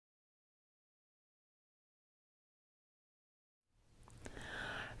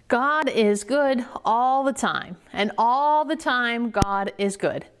God is good all the time, and all the time God is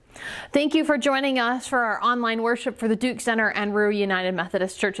good. Thank you for joining us for our online worship for the Duke Center and Rue United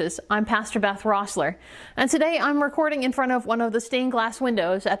Methodist Churches. I'm Pastor Beth Rossler, and today I'm recording in front of one of the stained glass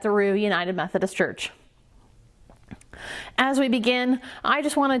windows at the Rue United Methodist Church. As we begin, I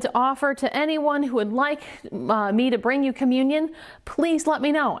just wanted to offer to anyone who would like me to bring you communion, please let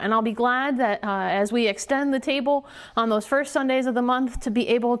me know, and I'll be glad that as we extend the table on those first Sundays of the month to be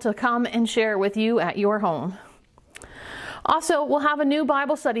able to come and share with you at your home. Also, we'll have a new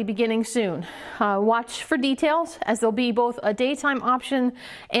Bible study beginning soon. Watch for details, as there'll be both a daytime option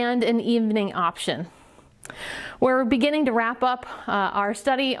and an evening option. We're beginning to wrap up our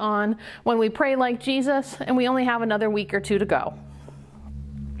study on when we pray like Jesus, and we only have another week or two to go.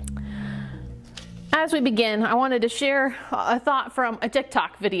 As we begin, I wanted to share a thought from a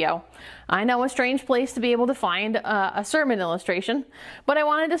TikTok video. I know, a strange place to be able to find a sermon illustration, but I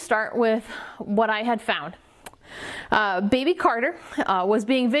wanted to start with what I had found. Baby Carter was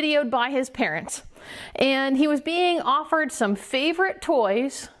being videoed by his parents, and he was being offered some favorite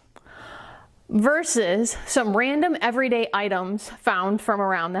toys versus some random everyday items found from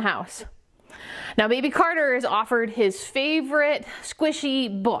around the house. Now, baby Carter is offered his favorite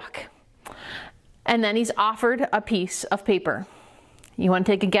squishy book, and then he's offered a piece of paper. You want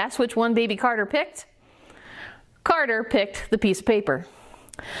to take a guess which one baby Carter picked? Carter picked the piece of paper.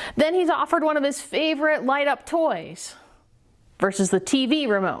 Then he's offered one of his favorite light-up toys versus the TV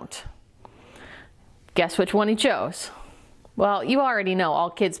remote. Guess which one he chose? Well, you already know all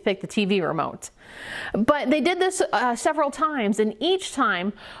kids pick the TV remote. But they did this several times, and each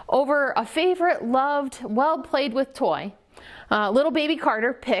time over a favorite, loved, well-played with toy, little baby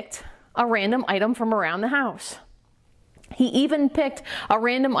Carter picked a random item from around the house. He even picked a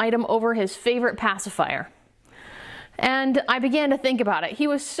random item over his favorite pacifier. And I began to think about it. He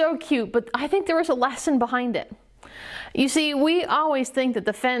was so cute, but I think there was a lesson behind it. You see, we always think that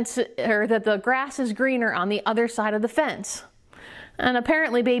the grass is greener on the other side of the fence. And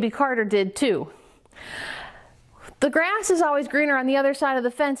apparently baby Carter did too. The grass is always greener on the other side of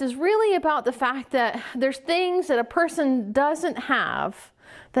the fence is really about the fact that there's things that a person doesn't have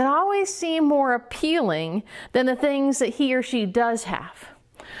that always seem more appealing than the things that he or she does have.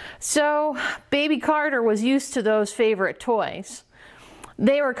 So baby Carter was used to those favorite toys.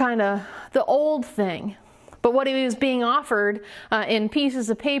 They were kind of the old thing. But what he was being offered in pieces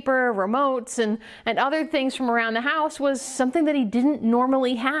of paper, remotes, and other things from around the house was something that he didn't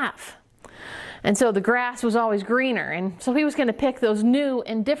normally have. And so the grass was always greener, and so he was going to pick those new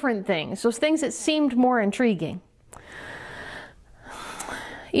and different things, those things that seemed more intriguing.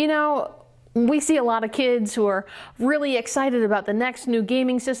 You know, we see a lot of kids who are really excited about the next new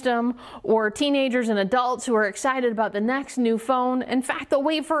gaming system, or teenagers and adults who are excited about the next new phone. In fact, they'll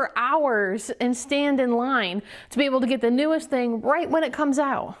wait for hours and stand in line to be able to get the newest thing right when it comes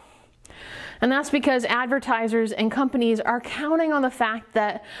out. And that's because advertisers and companies are counting on the fact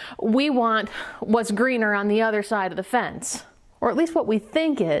that we want what's greener on the other side of the fence, or at least what we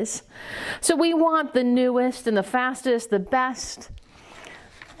think is. So we want the newest and the fastest, the best.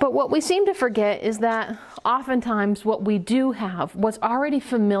 But what we seem to forget is that oftentimes what we do have, what's already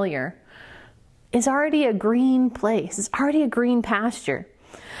familiar, is already a green place. It's already a green pasture.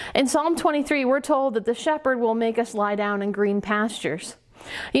 In Psalm 23, we're told that the shepherd will make us lie down in green pastures.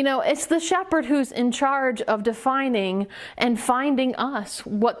 You know, it's the shepherd who's in charge of defining and finding us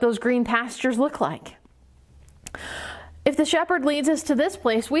what those green pastures look like. If the shepherd leads us to this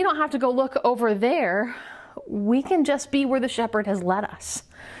place, we don't have to go look over there. We can just be where the shepherd has led us.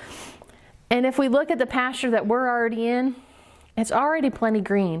 And if we look at the pasture that we're already in, it's already plenty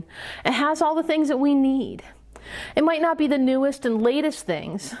green. It has all the things that we need. It might not be the newest and latest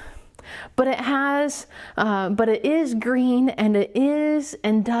things, but it is green, and it is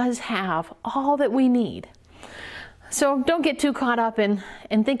and does have all that we need. So don't get too caught up in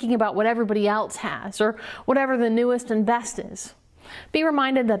thinking about what everybody else has or whatever the newest and best is. Be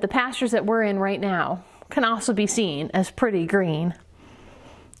reminded that the pastures that we're in right now can also be seen as pretty green.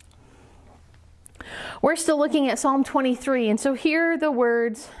 We're still looking at Psalm 23, and so here are the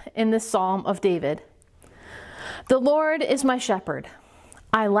words in this Psalm of David. The Lord is my shepherd.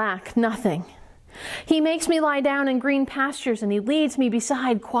 I lack nothing. He makes me lie down in green pastures, and he leads me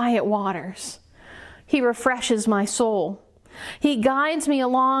beside quiet waters. He refreshes my soul. He guides me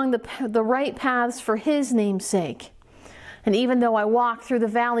along the right paths for his name's sake. And even though I walk through the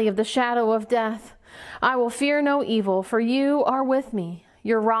valley of the shadow of death, I will fear no evil, for you are with me.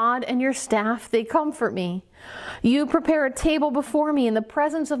 Your rod and your staff, they comfort me. You prepare a table before me in the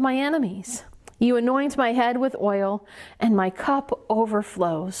presence of my enemies. You anoint my head with oil, and my cup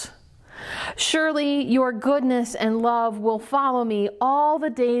overflows. Surely your goodness and love will follow me all the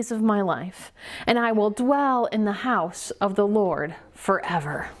days of my life, and I will dwell in the house of the Lord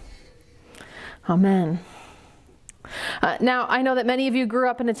forever. Amen. Now, I know that many of you grew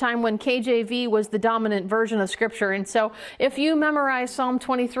up in a time when KJV was the dominant version of Scripture, and so if you memorized Psalm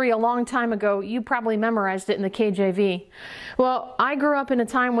 23 a long time ago, you probably memorized it in the KJV. Well, I grew up in a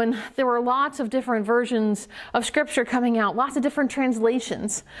time when there were lots of different versions of Scripture coming out, lots of different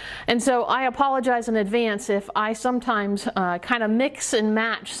translations, and so I apologize in advance if I sometimes kind of mix and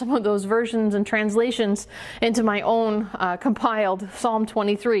match some of those versions and translations into my own compiled Psalm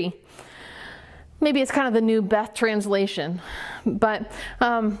 23. Maybe it's kind of the New Beth translation, but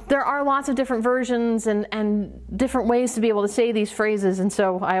there are lots of different versions and different ways to be able to say these phrases, and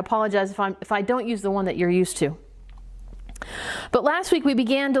so I apologize if I don't use the one that you're used to. But last week we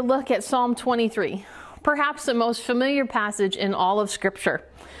began to look at Psalm 23, perhaps the most familiar passage in all of Scripture.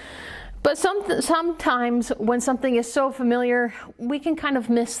 But sometimes when something is so familiar, we can kind of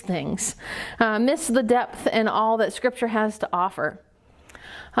miss things, miss the depth and all that Scripture has to offer.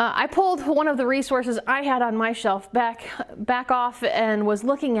 I pulled one of the resources I had on my shelf back off and was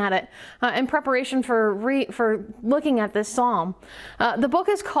looking at it in preparation for looking at this psalm. The book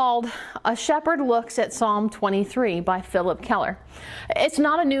is called A Shepherd Looks at Psalm 23 by Philip Keller. It's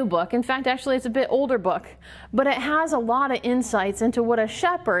not a new book. In fact, actually, it's a bit older book, but it has a lot of insights into what a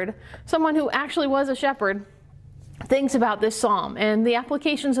shepherd, someone who actually was a shepherd, thinks about this psalm and the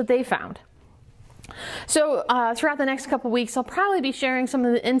applications that they found. So throughout the next couple weeks, I'll probably be sharing some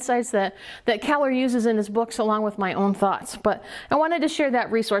of the insights that Keller uses in his books along with my own thoughts. But I wanted to share that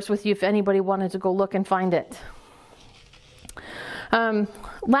resource with you if anybody wanted to go look and find it.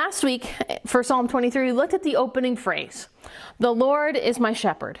 Last week for Psalm 23, we looked at the opening phrase, "The Lord is my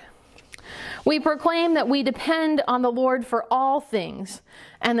shepherd." We proclaim that we depend on the Lord for all things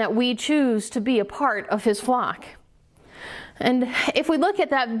and that we choose to be a part of his flock. And if we look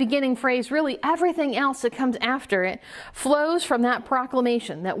at that beginning phrase, really everything else that comes after it flows from that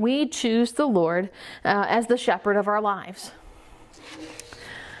proclamation that we choose the Lord as the shepherd of our lives.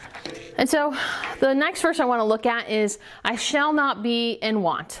 And so the next verse I want to look at is, "I shall not be in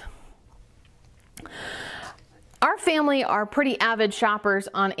want." Our family are pretty avid shoppers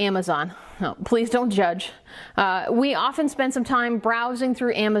on Amazon. No, please don't judge. We often spend some time browsing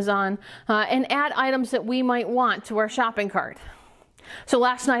through Amazon and add items that we might want to our shopping cart. So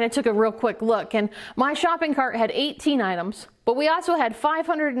last night I took a real quick look, and my shopping cart had 18 items, but we also had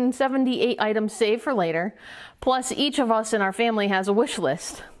 578 items saved for later, plus each of us in our family has a wish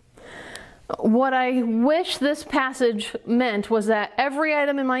list. What I wish this passage meant was that every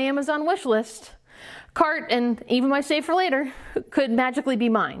item in my Amazon wish list, cart, and even my save for later could magically be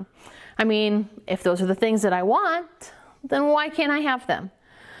mine. I mean, if those are the things that I want, then why can't I have them?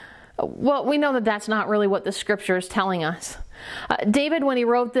 Well, we know that that's not really what the Scripture is telling us. David, when he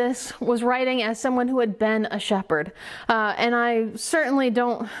wrote this, was writing as someone who had been a shepherd. And I certainly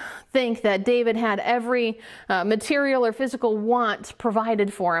don't think that David had every material or physical want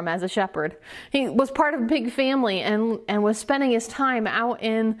provided for him as a shepherd. He was part of a big family and was spending his time out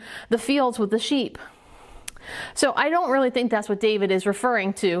in the fields with the sheep. So I don't really think that's what David is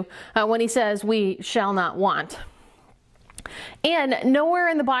referring to when he says we shall not want. And nowhere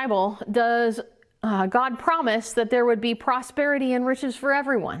in the Bible does God promise that there would be prosperity and riches for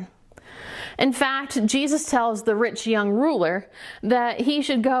everyone. In fact, Jesus tells the rich young ruler that he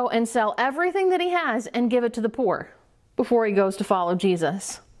should go and sell everything that he has and give it to the poor before he goes to follow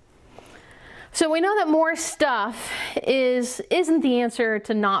Jesus. So we know that more stuff isn't the answer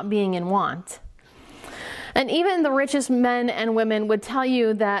to not being in want. And even the richest men and women would tell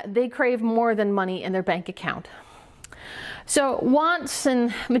you that they crave more than money in their bank account. So wants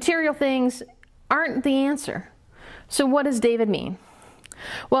and material things aren't the answer. So what does David mean?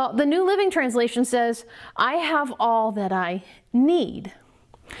 Well, the New Living Translation says, "I have all that I need."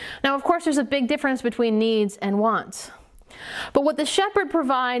 Now, of course, there's a big difference between needs and wants. But what the shepherd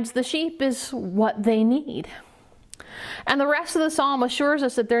provides the sheep is what they need. And the rest of the psalm assures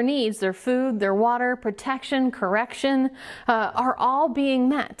us that their needs, their food, their water, protection, correction, are all being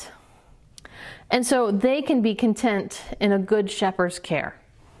met. And so they can be content in a good shepherd's care.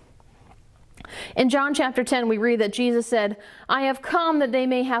 In John chapter 10, we read that Jesus said, "I have come that they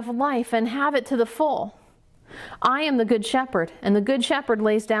may have life and have it to the full. I am the good shepherd, and the good shepherd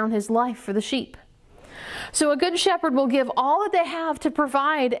lays down his life for the sheep." So a good shepherd will give all that they have to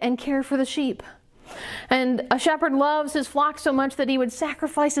provide and care for the sheep. And a shepherd loves his flock so much that he would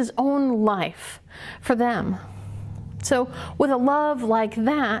sacrifice his own life for them. So with a love like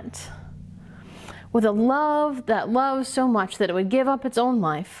that, with a love that loves so much that it would give up its own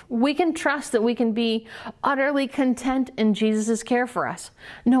life, we can trust that we can be utterly content in Jesus' care for us,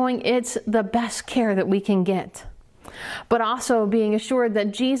 knowing it's the best care that we can get, but also being assured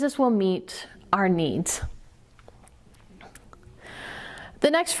that Jesus will meet our needs. The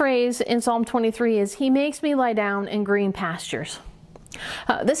next phrase in Psalm 23 is, "He makes me lie down in green pastures."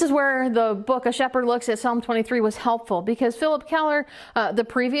 This is where the book A Shepherd Looks at Psalm 23 was helpful, because Philip Keller, the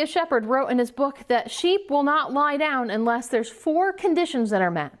previous shepherd, wrote in his book that sheep will not lie down unless there's 4 conditions that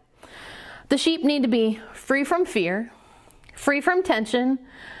are met. The sheep need to be free from fear, free from tension,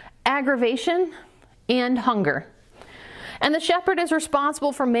 aggravation, and hunger. And the shepherd is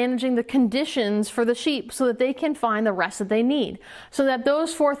responsible for managing the conditions for the sheep so that they can find the rest that they need, so that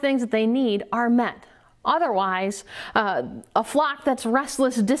those 4 things that they need are met. Otherwise, a flock that's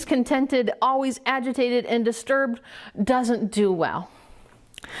restless, discontented, always agitated and disturbed doesn't do well.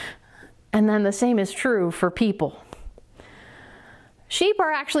 And then the same is true for people. Sheep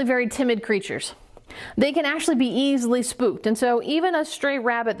are actually very timid creatures. They can actually be easily spooked, and so even a stray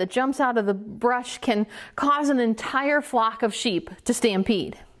rabbit that jumps out of the brush can cause an entire flock of sheep to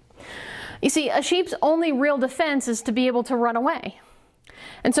stampede. You see, a sheep's only real defense is to be able to run away.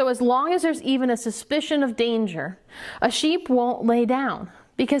 And so as long as there's even a suspicion of danger, a sheep won't lay down,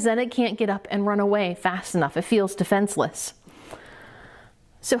 because then it can't get up and run away fast enough. It feels defenseless.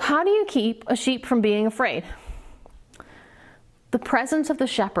 So how do you keep a sheep from being afraid? The presence of the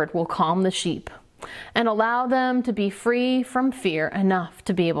shepherd will calm the sheep and allow them to be free from fear enough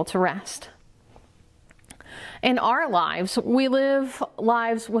to be able to rest. In our lives, we live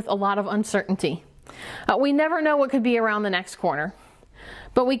lives with a lot of uncertainty. We never know what could be around the next corner,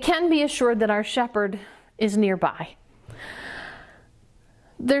 but we can be assured that our shepherd is nearby.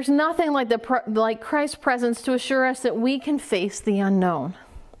 There's nothing like Christ's presence to assure us that we can face the unknown,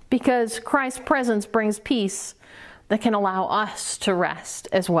 because Christ's presence brings peace that can allow us to rest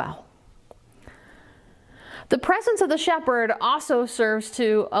as well. The presence of the shepherd also serves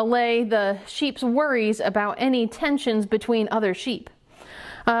to allay the sheep's worries about any tensions between other sheep.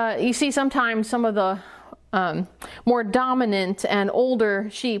 You see, sometimes some of the more dominant and older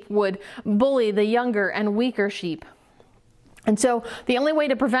sheep would bully the younger and weaker sheep. And so the only way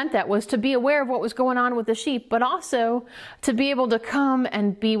to prevent that was to be aware of what was going on with the sheep, but also to be able to come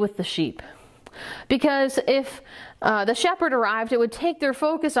and be with the sheep. Because if the shepherd arrived, it would take their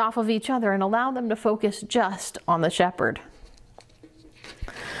focus off of each other and allow them to focus just on the shepherd.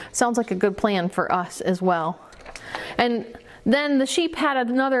 Sounds like a good plan for us as well. And then the sheep had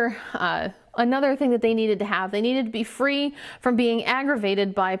another thing that they needed to have. They needed to be free from being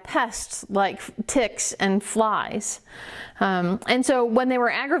aggravated by pests like ticks and flies. And so when they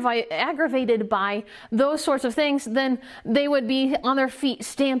were aggravated by those sorts of things, then they would be on their feet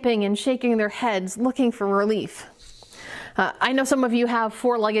stamping and shaking their heads looking for relief. I know some of you have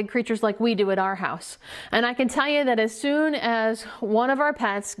 4-legged creatures like we do at our house. And I can tell you that as soon as one of our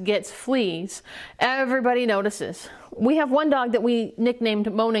pets gets fleas, everybody notices. We have one dog that we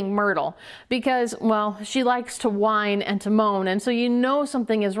nicknamed Moaning Myrtle because, well, she likes to whine and to moan, and so you know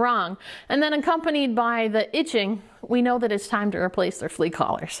something is wrong. And then accompanied by the itching, we know that it's time to replace their flea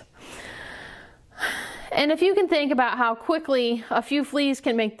collars. And if you can think about how quickly a few fleas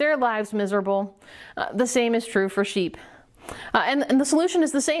can make their lives miserable, the same is true for sheep. And the solution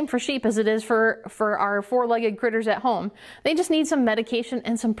is the same for sheep as it is for our 4-legged critters at home. They just need some medication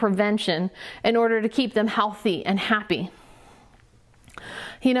and some prevention in order to keep them healthy and happy.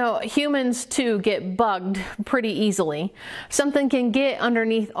 You know, humans too get bugged pretty easily. Something can get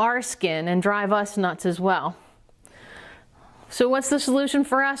underneath our skin and drive us nuts as well. So what's the solution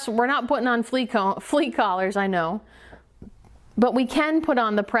for us? We're not putting on flea collars, I know, but we can put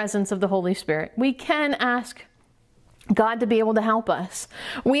on the presence of the Holy Spirit. We can ask God to be able to help us.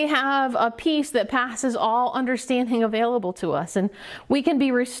 We have a peace that passes all understanding available to us, and we can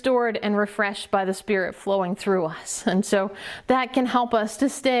be restored and refreshed by the Spirit flowing through us. And so that can help us to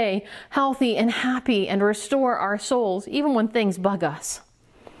stay healthy and happy and restore our souls even when things bug us.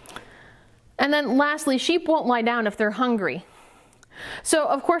 And then lastly, sheep won't lie down if they're hungry. So,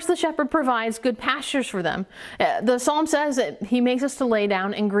 of course, the shepherd provides good pastures for them. The psalm says that he makes us to lay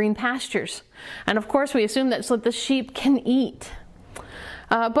down in green pastures. And, of course, we assume that so that the sheep can eat.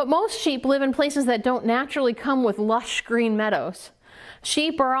 But most sheep live in places that don't naturally come with lush green meadows.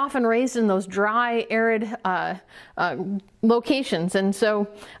 Sheep are often raised in those dry, arid locations. And so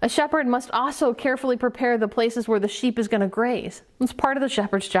a shepherd must also carefully prepare the places where the sheep is going to graze. It's part of the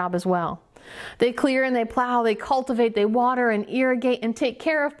shepherd's job as well. They clear and they plow, they cultivate, they water and irrigate and take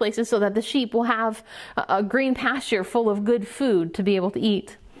care of places so that the sheep will have a green pasture full of good food to be able to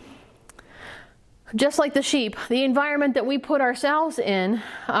eat. Just like the sheep, the environment that we put ourselves in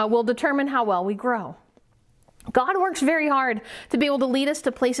will determine how well we grow. God works very hard to be able to lead us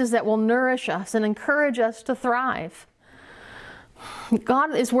to places that will nourish us and encourage us to thrive.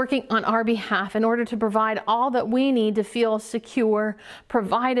 God is working on our behalf in order to provide all that we need to feel secure,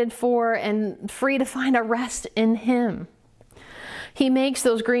 provided for, and free to find a rest in Him. He makes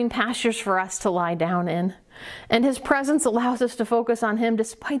those green pastures for us to lie down in, and His presence allows us to focus on Him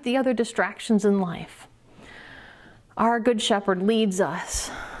despite the other distractions in life. Our Good Shepherd leads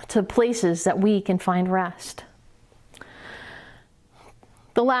us to places that we can find rest.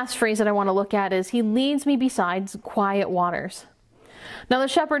 The last phrase that I want to look at is, He leads me beside quiet waters. Now the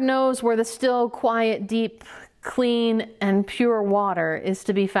shepherd knows where the still, quiet, deep, clean, and pure water is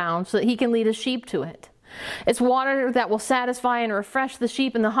to be found so that he can lead his sheep to it. It's water that will satisfy and refresh the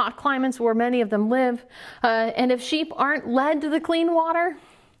sheep in the hot climates where many of them live. And if sheep aren't led to the clean water,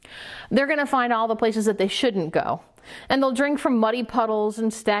 they're going to find all the places that they shouldn't go. And they'll drink from muddy puddles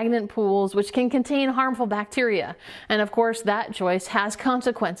and stagnant pools, which can contain harmful bacteria. And of course, that choice has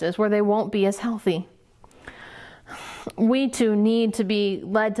consequences where they won't be as healthy. We too need to be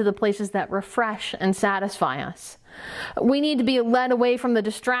led to the places that refresh and satisfy us. We need to be led away from the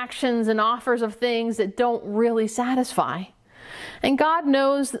distractions and offers of things that don't really satisfy. And God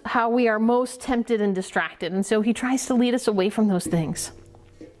knows how we are most tempted and distracted, and so He tries to lead us away from those things.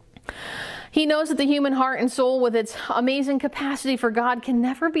 He knows that the human heart and soul, with its amazing capacity for God, can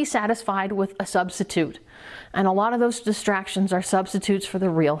never be satisfied with a substitute. And a lot of those distractions are substitutes for the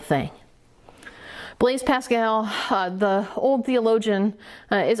real thing. Blaise Pascal, the old theologian,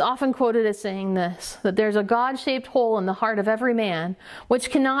 is often quoted as saying this, that there's a God-shaped hole in the heart of every man which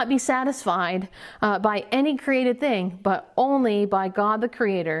cannot be satisfied by any created thing, but only by God the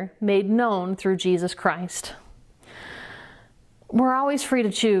Creator, made known through Jesus Christ. We're always free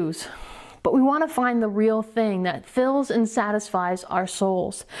to choose, but we want to find the real thing that fills and satisfies our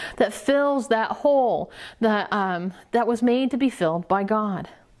souls, that fills that hole that was made to be filled by God.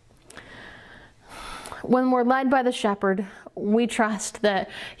 When we're led by the shepherd, we trust that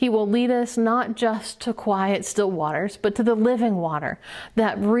He will lead us not just to quiet, still waters, but to the living water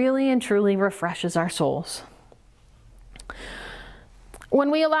that really and truly refreshes our souls. When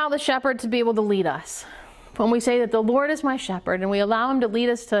we allow the shepherd to be able to lead us, when we say that the Lord is my shepherd and we allow Him to lead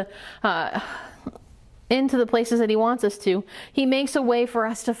us to into the places that He wants us to, He makes a way for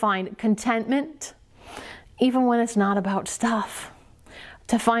us to find contentment, even when it's not about stuff.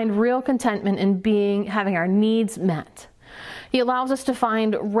 To find real contentment in having our needs met. He allows us to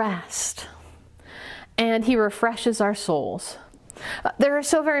find rest, and He refreshes our souls. There are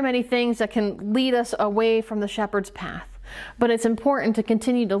so very many things that can lead us away from the shepherd's path, but it's important to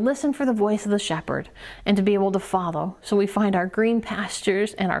continue to listen for the voice of the shepherd and to be able to follow, so we find our green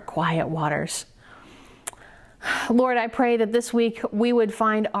pastures and our quiet waters. Lord, I pray that this week we would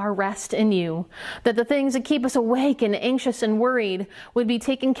find our rest in You, that the things that keep us awake and anxious and worried would be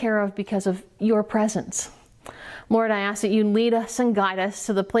taken care of because of Your presence. Lord, I ask that You lead us and guide us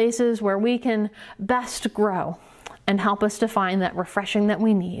to the places where we can best grow and help us to find that refreshing that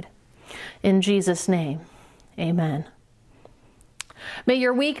we need. In Jesus' name, amen. May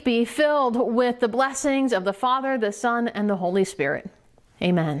your week be filled with the blessings of the Father, the Son, and the Holy Spirit.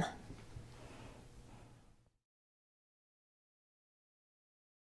 Amen.